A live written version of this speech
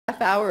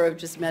half hour of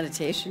just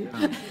meditation.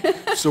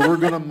 So we're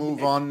going to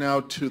move on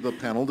now to the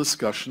panel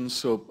discussion.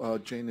 So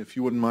Jane, if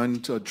you wouldn't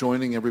mind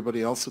joining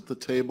everybody else at the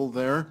table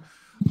there.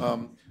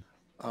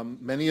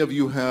 Many of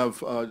you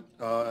have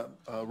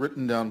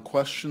written down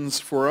questions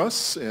for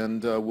us,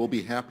 and we'll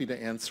be happy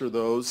to answer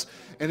those.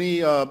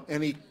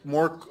 Any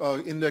more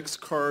index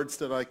cards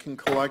that I can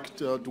collect?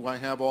 Do I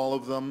have all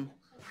of them?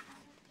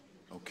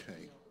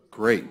 Okay,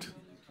 great.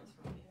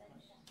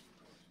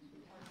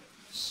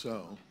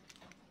 So,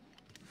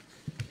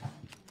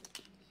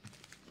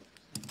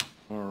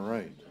 all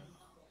right.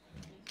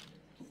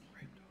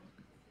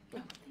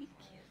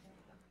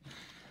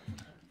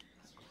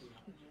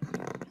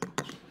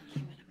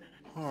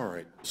 All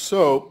right,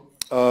 so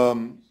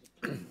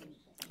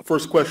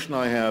first question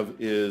I have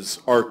is,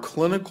 are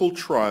clinical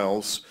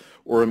trials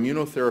or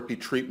immunotherapy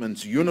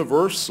treatments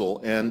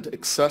universal and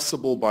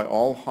accessible by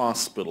all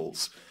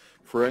hospitals?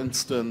 For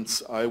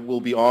instance, will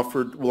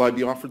I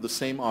be offered the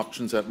same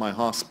options at my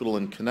hospital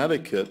in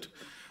Connecticut,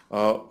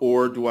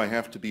 or do I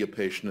have to be a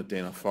patient at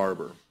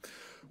Dana-Farber?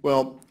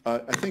 Well, I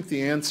think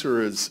the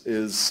answer is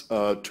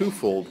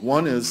twofold.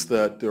 One is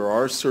that there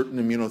are certain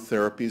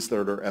immunotherapies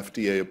that are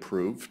FDA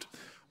approved.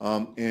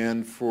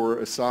 And for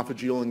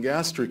esophageal and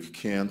gastric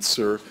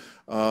cancer,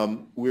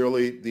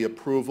 really the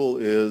approval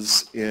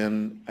is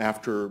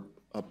after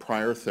a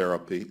prior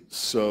therapy.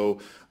 So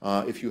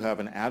if you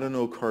have an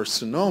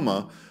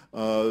adenocarcinoma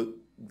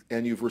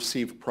and you've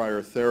received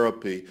prior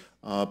therapy,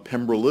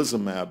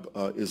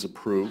 pembrolizumab is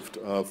approved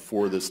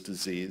for this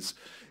disease.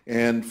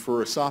 And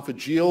for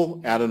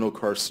esophageal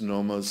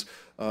adenocarcinomas,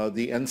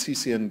 the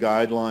NCCN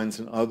guidelines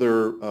and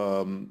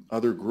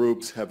other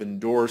groups have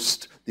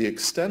endorsed the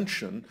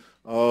extension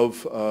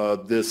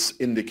of this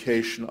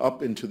indication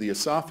up into the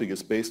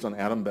esophagus based on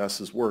Adam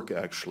Bass's work,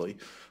 actually,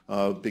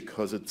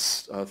 because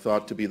it's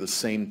thought to be the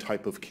same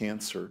type of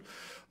cancer.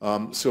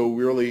 So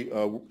really,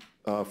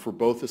 for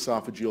both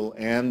esophageal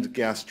and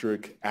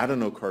gastric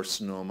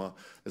adenocarcinoma,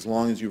 as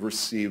long as you've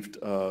received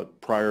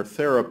prior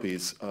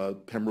therapies,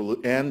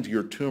 and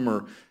your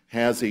tumor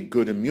has a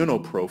good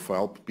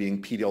immunoprofile,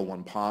 being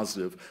PD-L1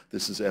 positive,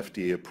 this is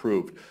FDA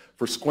approved.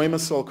 For squamous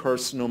cell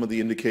carcinoma, the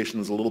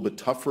indication is a little bit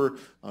tougher.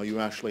 You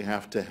actually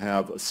have to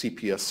have a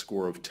CPS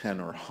score of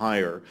 10 or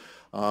higher.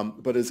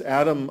 But as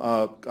Adam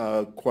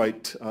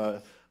quite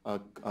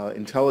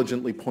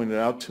intelligently pointed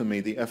out to me,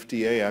 the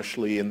FDA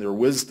actually, in their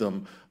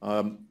wisdom,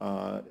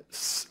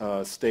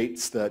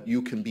 states that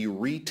you can be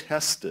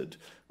retested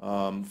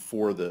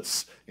for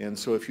this. And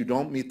so if you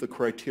don't meet the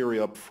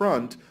criteria up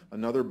front,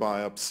 another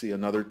biopsy,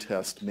 another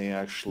test may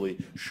actually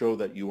show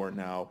that you are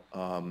now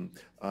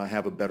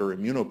have a better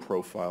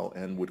immunoprofile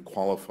and would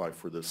qualify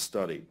for this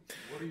study.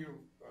 What are you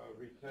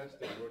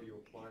retesting? What do you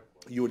apply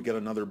for? You would get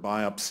another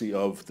biopsy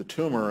of the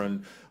tumor,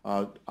 and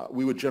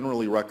we would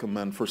generally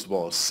recommend, first of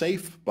all, a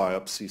safe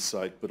biopsy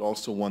site, but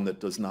also one that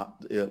does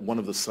not, one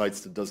of the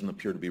sites that doesn't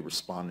appear to be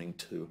responding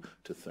to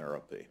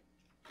therapy.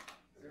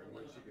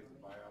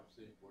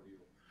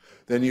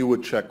 Then you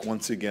would check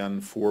once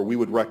again for, we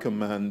would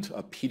recommend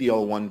a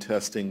PD-L1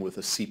 testing with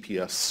a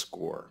CPS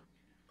score.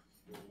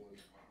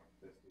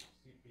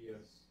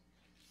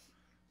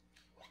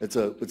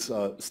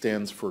 It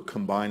stands for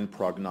Combined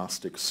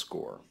Prognostic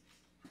Score.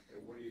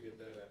 And where do you get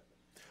that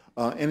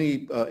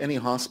at? Any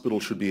hospital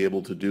should be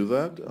able to do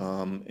that,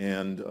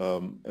 and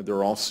there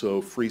are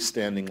also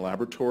freestanding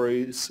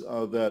laboratories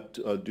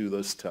that do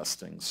this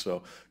testing.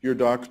 So your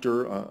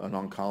doctor, an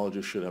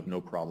oncologist, should have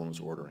no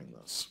problems ordering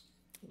this.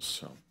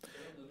 So.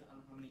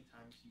 How many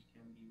times you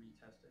can be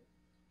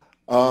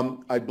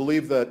retested? I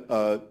believe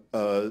that,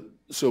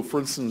 so for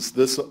instance,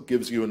 this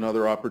gives you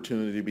another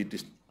opportunity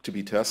to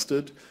be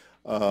tested,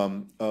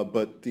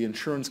 but the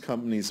insurance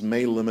companies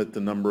may limit the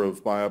number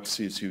of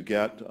biopsies you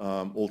get.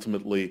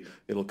 Ultimately,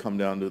 it'll come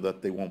down to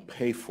that they won't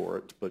pay for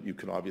it, but you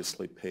can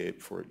obviously pay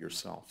for it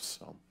yourself.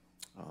 So,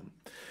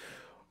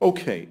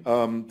 okay,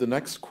 the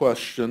next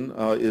question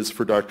is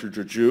for Dr.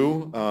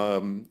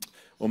 Jajoo.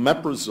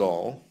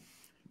 Omeprazole.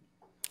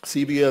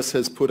 CBS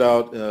has put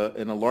out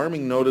an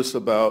alarming notice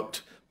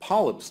about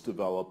polyps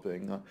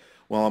developing.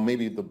 Well,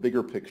 maybe the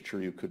bigger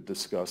picture you could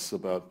discuss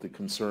about the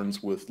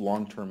concerns with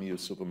long-term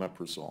use of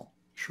omeprazole.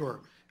 Sure.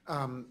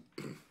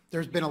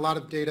 There's been a lot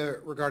of data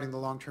regarding the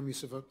long-term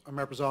use of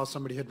omeprazole.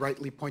 Somebody had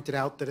rightly pointed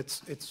out that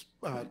it's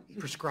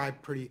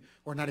prescribed pretty,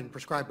 or not even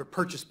prescribed, but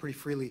purchased pretty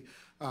freely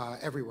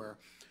everywhere.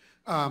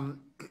 I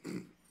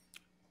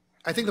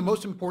think the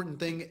most important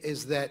thing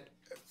is that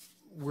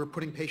we're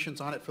putting patients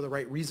on it for the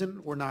right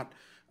reason. We're not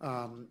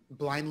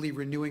blindly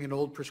renewing an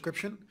old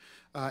prescription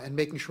and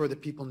making sure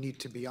that people need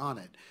to be on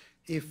it.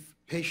 If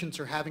patients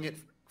are having it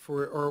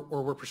for,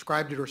 or were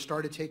prescribed it or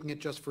started taking it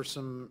just for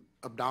some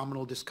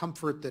abdominal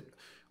discomfort that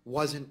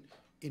wasn't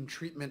in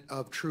treatment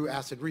of true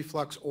acid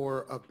reflux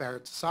or of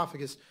Barrett's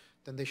esophagus,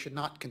 then they should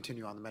not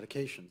continue on the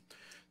medication.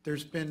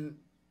 There's been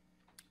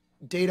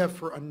data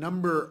for a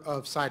number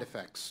of side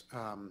effects.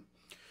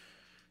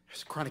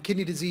 Chronic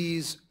kidney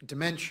disease,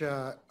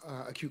 dementia,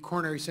 acute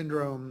coronary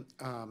syndrome,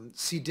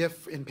 C.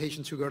 diff in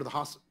patients who go to the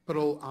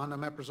hospital on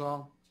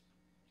omeprazole.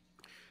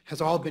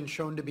 has all been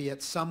shown to be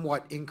at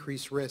somewhat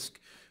increased risk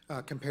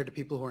compared to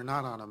people who are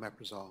not on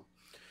omeprazole.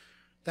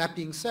 That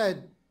being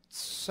said,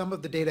 some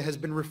of the data has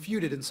been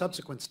refuted in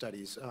subsequent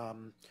studies.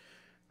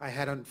 I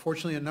had,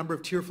 unfortunately, a number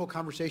of tearful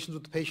conversations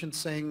with the patients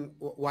saying,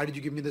 why did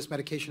you give me this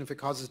medication if it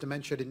causes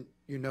dementia? Didn't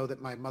you know that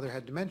my mother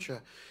had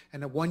dementia?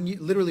 And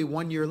literally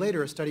 1 year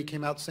later, a study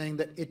came out saying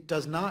that it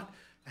does not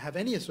have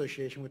any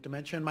association with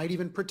dementia and might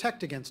even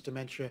protect against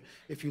dementia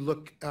if you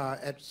look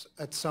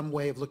at some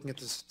way of looking at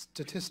the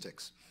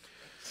statistics.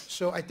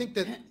 So I think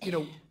that,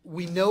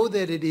 we know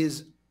that it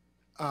is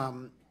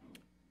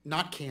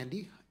not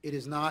candy. It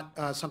is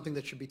not something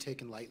that should be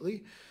taken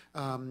lightly.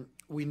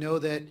 We know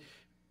that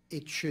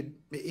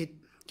it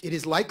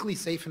is likely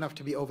safe enough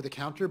to be over the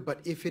counter, but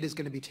if it is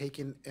going to be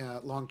taken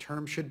long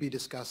term, should be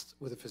discussed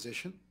with a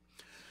physician.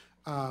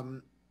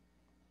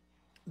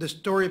 The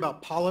story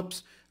about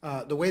polyps,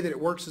 the way that it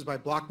works is by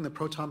blocking the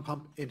proton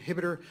pump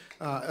inhibitor,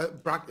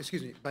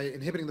 by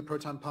inhibiting the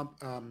proton pump,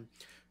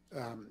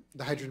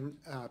 the hydrogen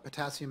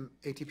potassium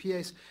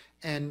ATPase,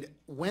 and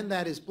when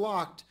that is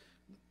blocked,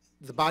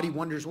 the body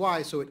wonders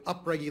why, so it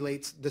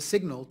upregulates the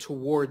signal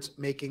towards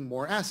making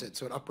more acid.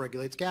 So it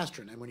upregulates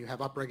gastrin. And when you have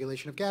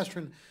upregulation of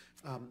gastrin,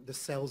 the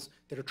cells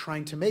that are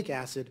trying to make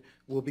acid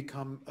will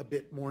become a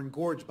bit more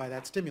engorged by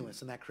that stimulus,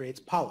 and that creates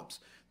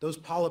polyps. Those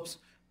polyps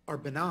are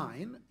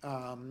benign,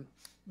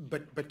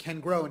 but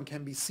can grow and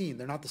can be seen.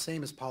 They're not the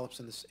same as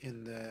polyps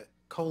in the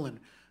colon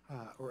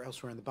or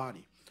elsewhere in the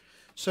body.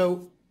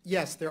 So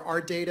yes, there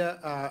are data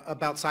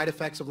about side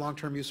effects of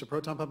long-term use of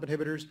proton pump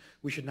inhibitors.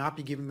 We should not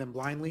be giving them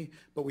blindly,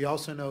 but we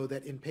also know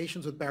that in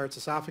patients with Barrett's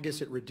esophagus,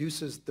 it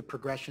reduces the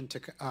progression to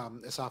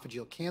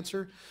esophageal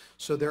cancer.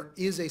 So there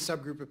is a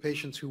subgroup of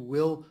patients who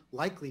will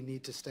likely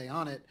need to stay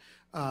on it,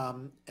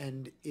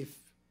 and if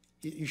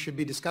you should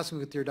be discussing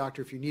with your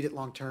doctor if you need it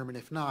long-term, and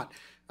if not,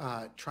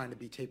 trying to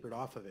be tapered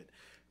off of it.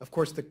 Of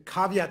course, the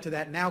caveat to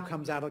that now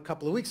comes out a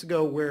couple of weeks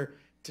ago where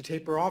to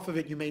taper off of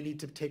it, you may need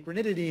to take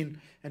ranitidine,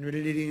 and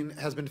ranitidine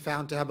has been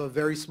found to have a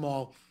very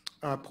small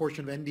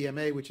portion of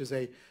NDMA, which is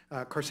a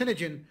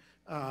carcinogen,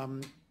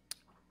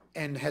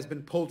 and has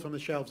been pulled from the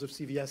shelves of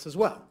CVS as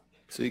well.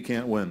 So you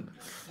can't win.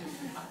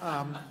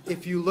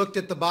 If you looked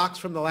at the box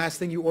from the last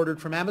thing you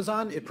ordered from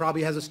Amazon, it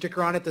probably has a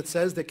sticker on it that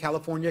says that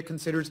California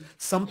considers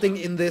something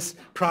in this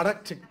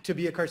product to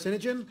be a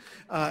carcinogen,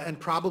 and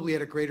probably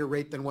at a greater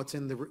rate than what's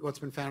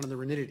been found in the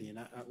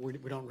ranitidine. We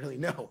don't really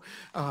know.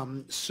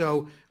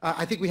 So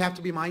I think we have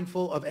to be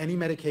mindful of any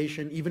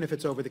medication, even if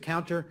it's over the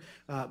counter,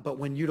 but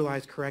when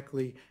utilized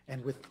correctly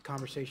and with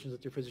conversations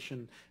with your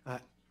physician,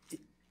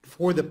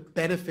 for the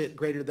benefit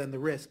greater than the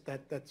risk,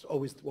 that's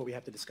always what we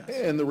have to discuss.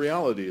 And the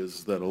reality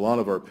is that a lot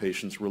of our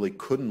patients really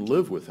couldn't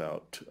live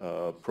without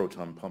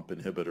proton pump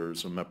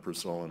inhibitors,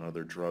 omeprazole, and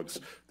other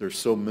drugs. They're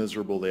so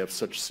miserable, they have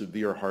such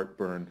severe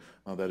heartburn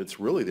that it's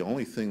really the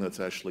only thing that's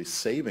actually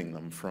saving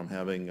them from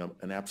having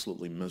an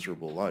absolutely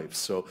miserable life.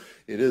 So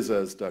it is,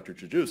 as Dr.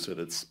 Jajoo said,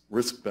 it's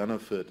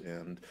risk-benefit,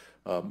 and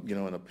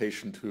in a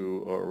patient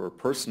or a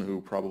person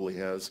who probably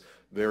has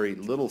very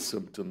little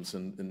symptoms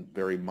and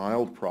very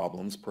mild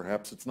problems,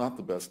 perhaps it's not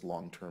the best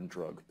long-term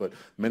drug. But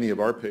many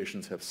of our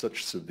patients have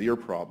such severe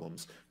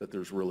problems that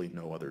there's really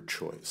no other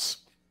choice.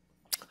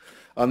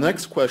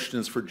 Next question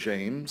is for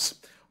James.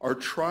 Are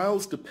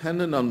trials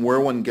dependent on where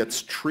one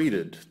gets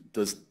treated?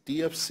 Does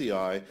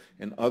DFCI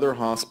and other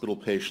hospital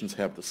patients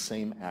have the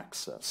same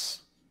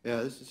access?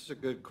 Yeah, this is a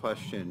good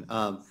question.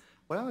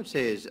 What I would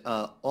say is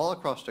all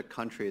across the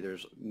country,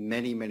 there's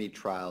many, many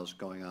trials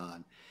going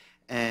on.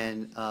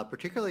 And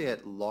particularly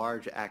at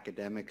large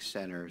academic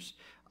centers,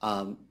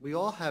 we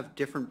all have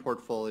different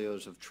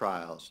portfolios of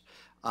trials.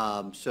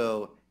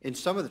 So in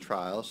some of the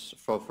trials,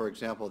 for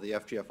example, the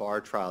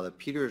FGFR trial that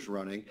Peter is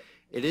running,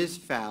 it is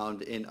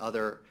found in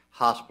other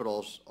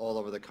hospitals all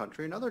over the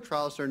country, and other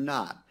trials are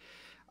not.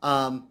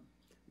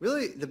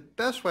 Really, the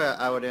best way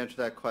I would answer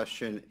that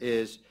question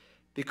is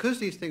because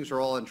these things are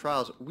all in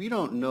trials, we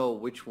don't know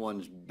which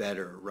one's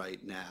better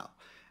right now.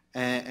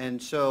 And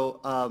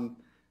so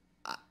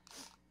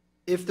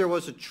if there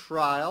was a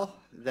trial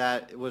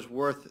that was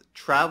worth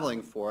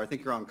traveling for, I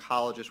think your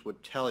oncologist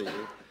would tell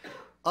you.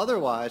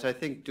 Otherwise, I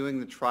think doing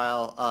the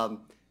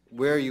trial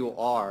where you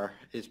are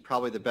is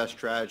probably the best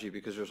strategy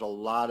because there's a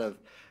lot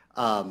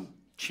of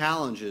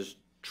challenges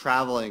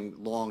traveling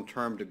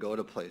long-term to go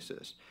to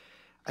places.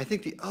 I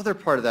think the other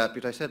part of that,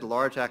 because I said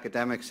large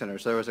academic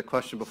centers, there was a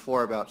question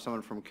before about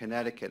someone from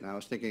Connecticut, and I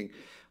was thinking,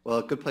 well,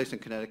 a good place in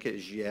Connecticut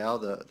is Yale.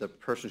 The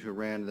person who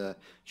ran the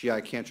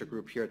GI cancer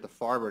group here at the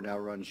Farber now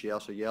runs Yale,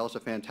 so Yale's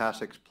a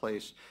fantastic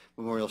place.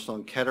 Memorial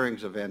Sloan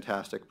Kettering's a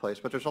fantastic place,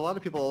 but there's a lot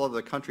of people all over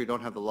the country who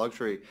don't have the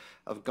luxury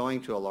of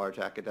going to a large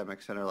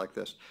academic center like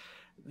this.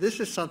 This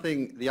is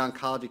something the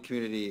oncology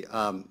community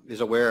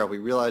is aware of. We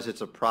realize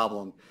it's a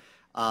problem,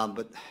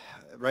 but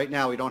right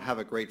now we don't have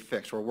a great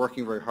fix. We're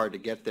working very hard to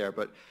get there,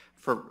 but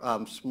for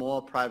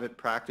small private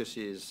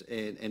practices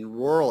in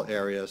rural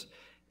areas,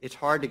 it's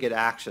hard to get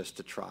access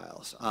to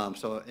trials.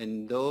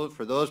 So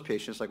for those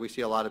patients, like we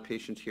see a lot of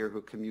patients here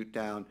who commute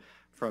down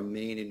from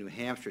Maine and New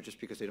Hampshire, just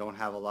because they don't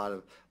have a lot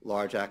of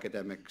large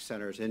academic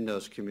centers in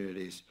those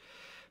communities.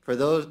 For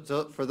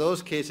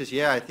those cases,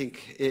 yeah, I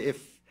think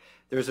if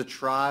there's a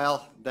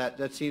trial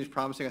that seems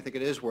promising, I think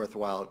it is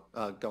worthwhile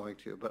going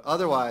to. But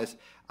otherwise,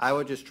 I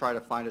would just try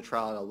to find a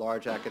trial at a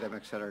large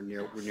academic center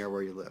near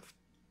where you live.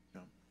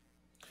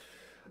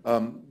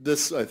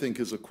 This, I think,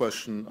 is a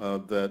question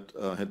that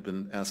had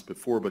been asked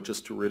before, but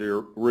just to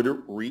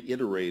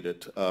reiterate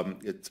it,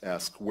 it's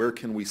asked, where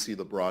can we see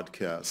the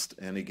broadcast?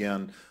 And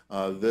again,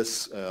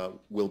 this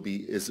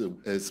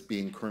is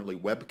being currently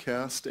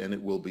webcast, and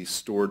it will be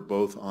stored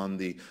both on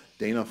the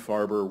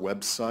Dana-Farber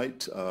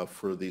website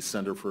for the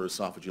Center for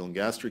Esophageal and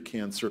Gastric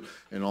Cancer,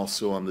 and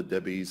also on the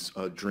Debbie's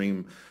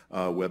Dream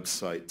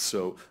website.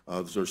 So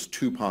there's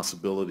two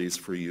possibilities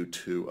for you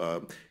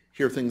to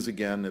hear things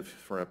again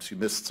if perhaps you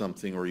missed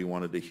something or you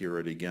wanted to hear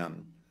it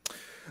again.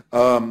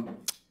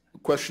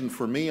 Question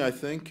for me, I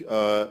think,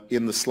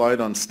 in the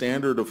slide on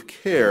standard of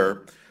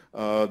care,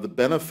 the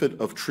benefit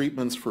of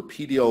treatments for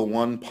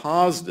PD-L1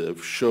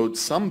 positive showed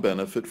some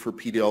benefit for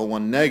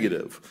PD-L1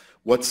 negative.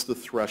 What's the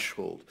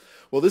threshold?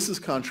 Well, this is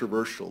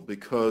controversial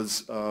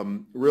because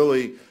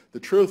really the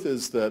truth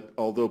is that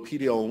although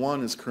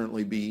PD-L1 is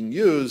currently being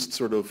used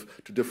sort of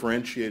to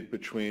differentiate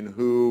between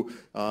who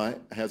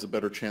has a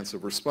better chance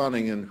of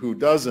responding and who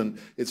doesn't,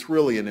 it's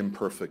really an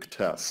imperfect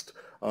test.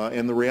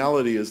 And the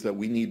reality is that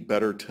we need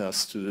better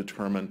tests to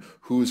determine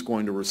who's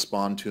going to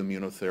respond to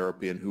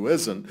immunotherapy and who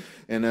isn't.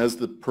 And as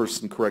the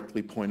person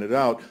correctly pointed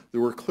out,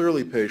 there were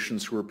clearly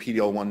patients who were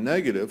PD-L1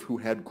 negative who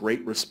had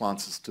great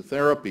responses to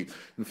therapy.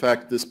 In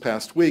fact, this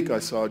past week I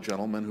saw a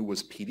gentleman who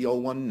was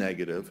PD-L1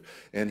 negative,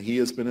 and he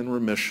has been in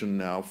remission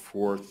now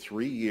for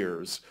 3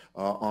 years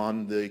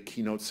on the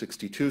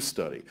Keynote-62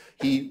 study.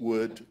 He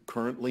would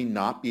currently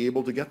not be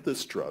able to get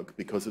this drug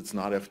because it's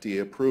not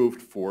FDA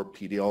approved for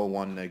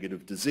PD-L1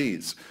 negative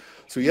disease.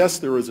 So yes,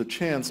 there is a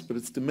chance, but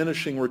it's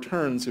diminishing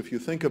returns. If you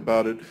think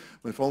about it,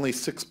 if only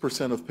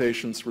 6% of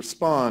patients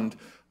respond,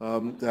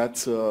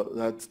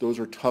 those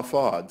are tough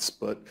odds.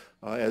 But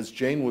as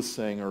Jane was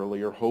saying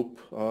earlier,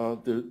 hope,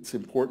 it's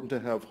important to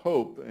have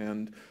hope.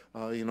 And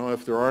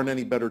if there aren't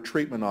any better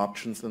treatment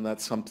options, then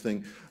that's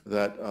something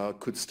that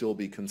could still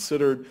be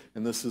considered.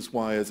 And this is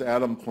why, as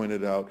Adam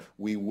pointed out,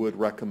 we would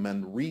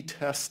recommend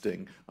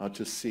retesting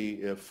to see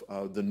if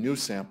the new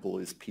sample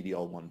is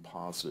PD-L1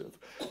 positive.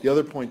 The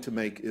other point to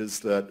make is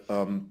that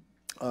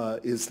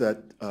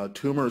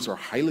tumors are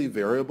highly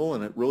variable,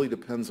 and it really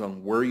depends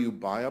on where you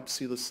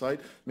biopsy the site.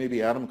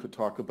 Maybe Adam could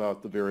talk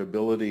about the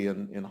variability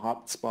in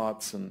hot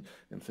spots and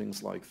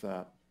things like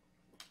that.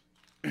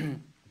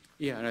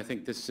 Yeah, and I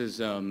think this is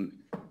an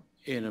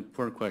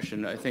important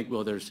question. I think,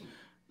 well, there's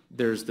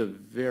the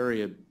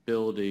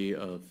variability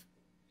of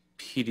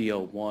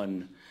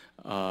PD-L1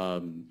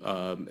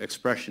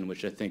 expression,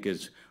 which I think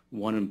is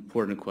one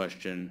important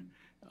question.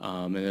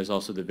 And there's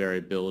also the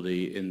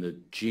variability in the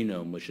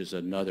genome, which is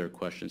another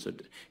question. So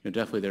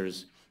definitely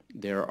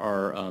there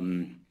are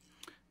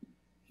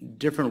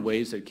different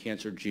ways that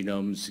cancer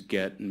genomes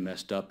get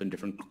messed up in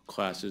different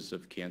classes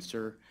of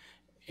cancer.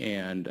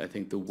 And I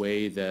think the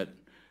way that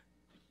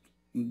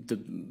the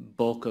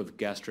bulk of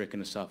gastric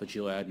and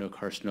esophageal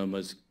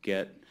adenocarcinomas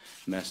get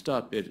messed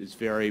up, it is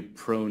very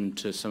prone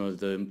to some of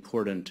the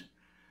important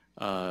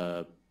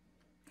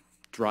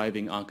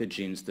driving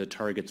oncogenes, the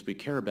targets we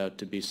care about,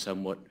 to be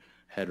somewhat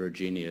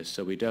heterogeneous.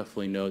 So we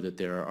definitely know that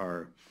there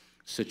are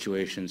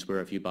situations where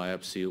if you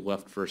biopsy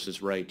left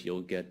versus right,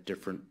 you'll get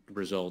different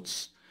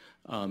results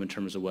in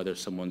terms of whether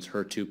someone's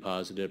HER2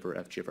 positive or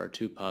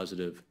FGFR2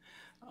 positive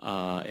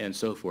and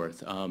so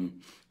forth.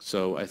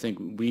 So I think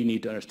we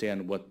need to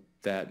understand what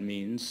that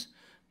means,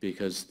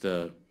 because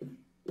I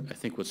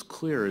think what's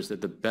clear is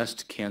that the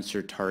best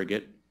cancer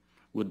target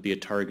would be a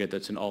target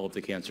that's in all of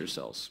the cancer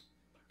cells.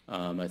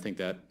 I think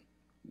that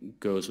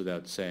goes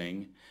without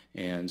saying.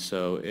 And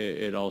so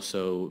it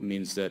also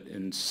means that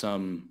in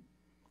some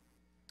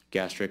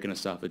gastric and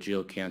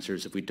esophageal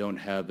cancers, if we don't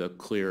have a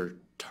clear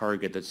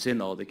target that's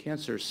in all the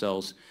cancer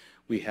cells,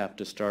 we have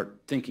to start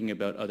thinking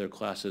about other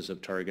classes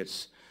of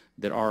targets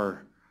that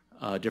are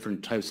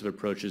different types of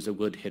approaches that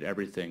would hit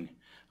everything.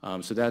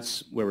 So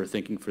that's where we're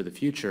thinking for the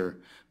future.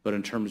 But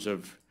in terms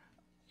of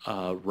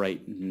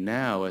right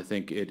now, I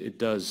think it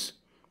does,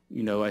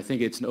 I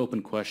think it's an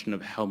open question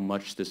of how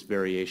much this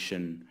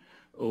variation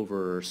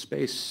over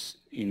space,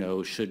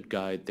 should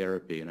guide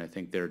therapy. And I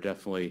think there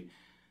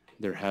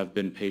have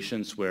been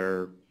patients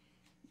where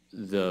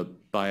the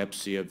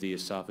biopsy of the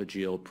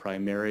esophageal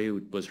primary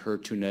was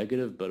HER2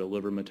 negative, but a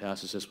liver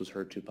metastasis was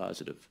HER2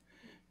 positive.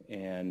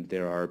 And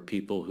there are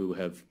people who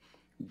have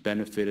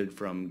benefited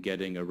from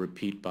getting a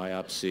repeat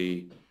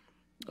biopsy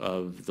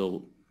of the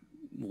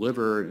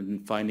liver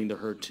and finding the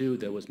HER2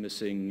 that was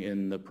missing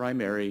in the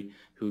primary,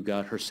 who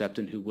got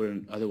Herceptin, who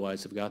wouldn't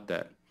otherwise have got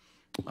that.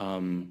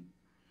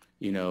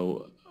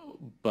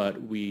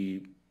 But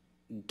we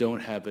don't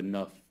have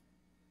enough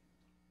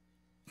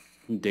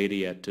data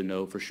yet to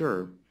know for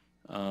sure.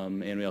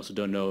 And we also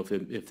don't know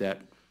if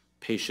that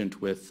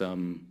patient with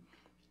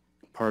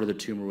part of the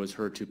tumor was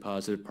HER2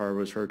 positive, part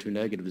was HER2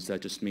 negative. Does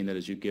that just mean that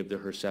as you give the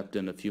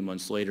Herceptin a few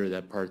months later,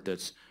 that part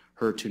that's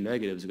HER2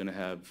 negative is going to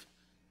have,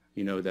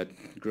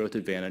 that growth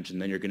advantage,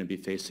 and then you're going to be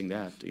facing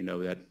that,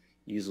 that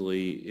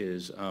easily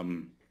is,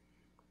 a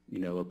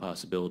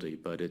possibility.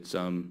 But it's,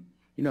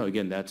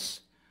 again,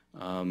 that's,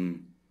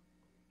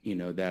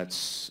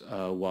 that's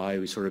why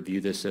we sort of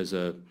view this as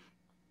a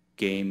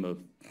game of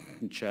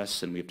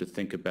chess, and we have to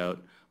think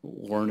about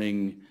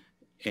learning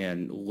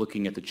and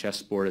looking at the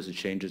chessboard as it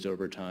changes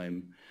over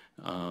time.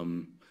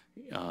 And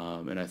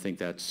I think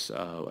that's,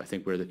 I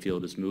think where the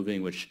field is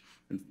moving, which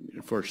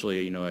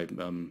unfortunately,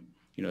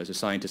 as a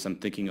scientist, I'm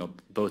thinking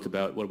both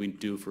about what we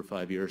do for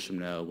 5 years from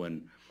now,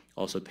 when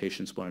also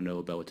patients want to know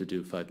about what to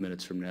do 5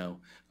 minutes from now.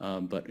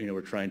 But,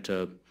 we're trying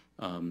to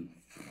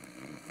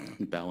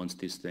balance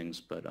these things.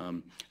 But I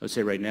would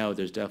say right now,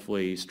 there's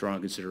definitely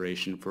strong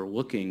consideration for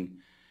looking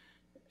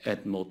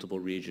at multiple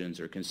regions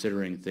or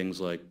considering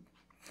things like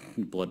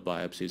blood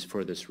biopsies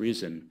for this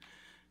reason,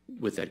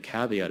 with that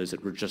caveat is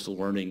that we're just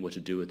learning what to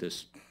do with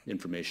this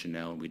information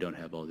now, and we don't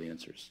have all the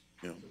answers.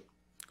 Yeah.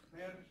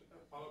 May I ask a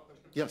follow-up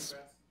question? Yes.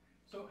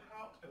 So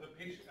how, as a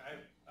patient, I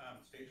have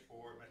stage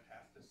 4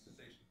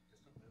 metastasization,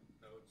 distant lymph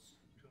nodes,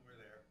 tumor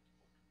there.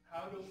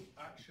 How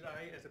should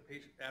I, as a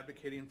patient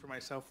advocating for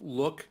myself,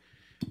 look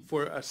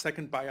for a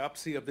second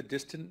biopsy of the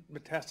distant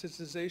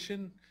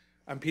metastasization?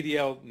 I'm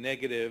PDL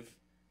negative.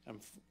 I'm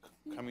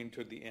coming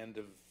to the end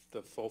of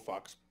the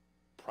FOLFOX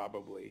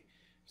probably.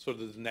 So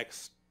the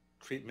next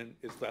treatment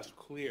is less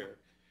clear.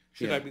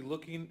 Should I be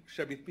looking,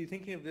 should I be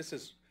thinking of this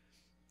as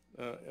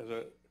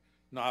a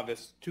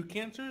novice 2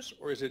 cancers,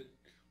 or is it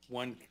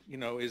one,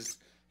 is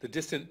the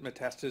distant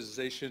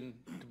metastasization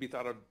to be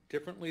thought of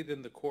differently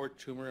than the core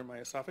tumor in my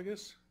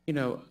esophagus?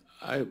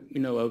 I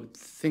would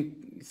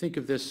think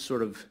of this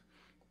sort of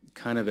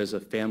kind of as a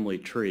family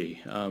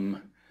tree.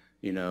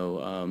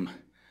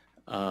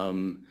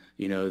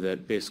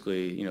 That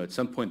basically, at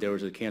some point there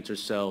was a cancer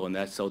cell, and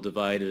that cell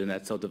divided, and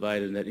that cell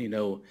divided, and that,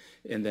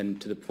 and then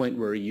to the point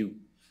where you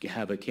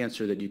have a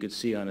cancer that you could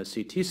see on a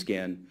CT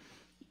scan,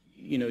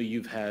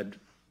 you've had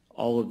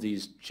all of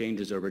these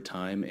changes over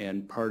time,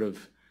 and part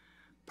of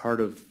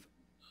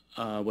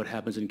what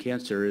happens in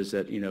cancer is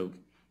that,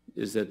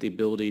 is that the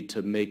ability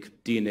to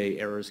make DNA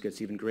errors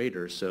gets even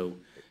greater. So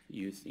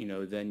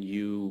then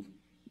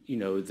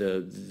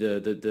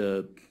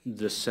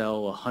the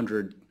cell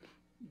 100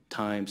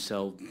 times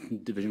cell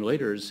division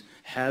later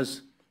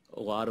has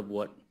a lot of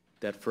what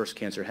that first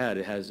cancer had.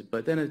 It has,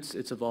 but then it's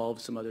evolved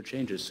some other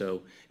changes.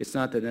 So it's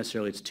not that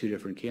necessarily it's 2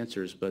 different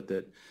cancers, but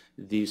that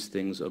these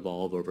things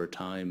evolve over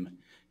time,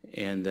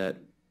 and that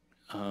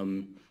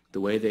the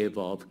way they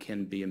evolve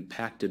can be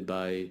impacted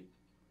by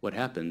what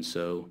happens.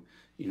 So,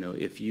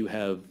 if you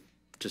have,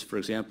 just for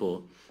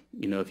example,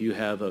 if you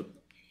have a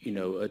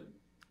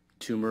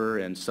tumor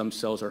and some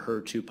cells are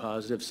HER2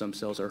 positive, some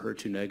cells are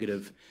HER2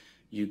 negative,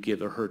 you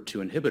give a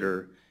HER2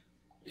 inhibitor,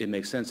 it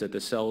makes sense that the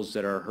cells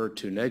that are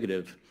HER2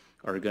 negative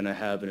are going to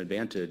have an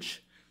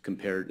advantage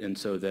compared, and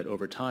so that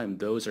over time,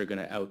 those are going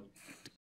to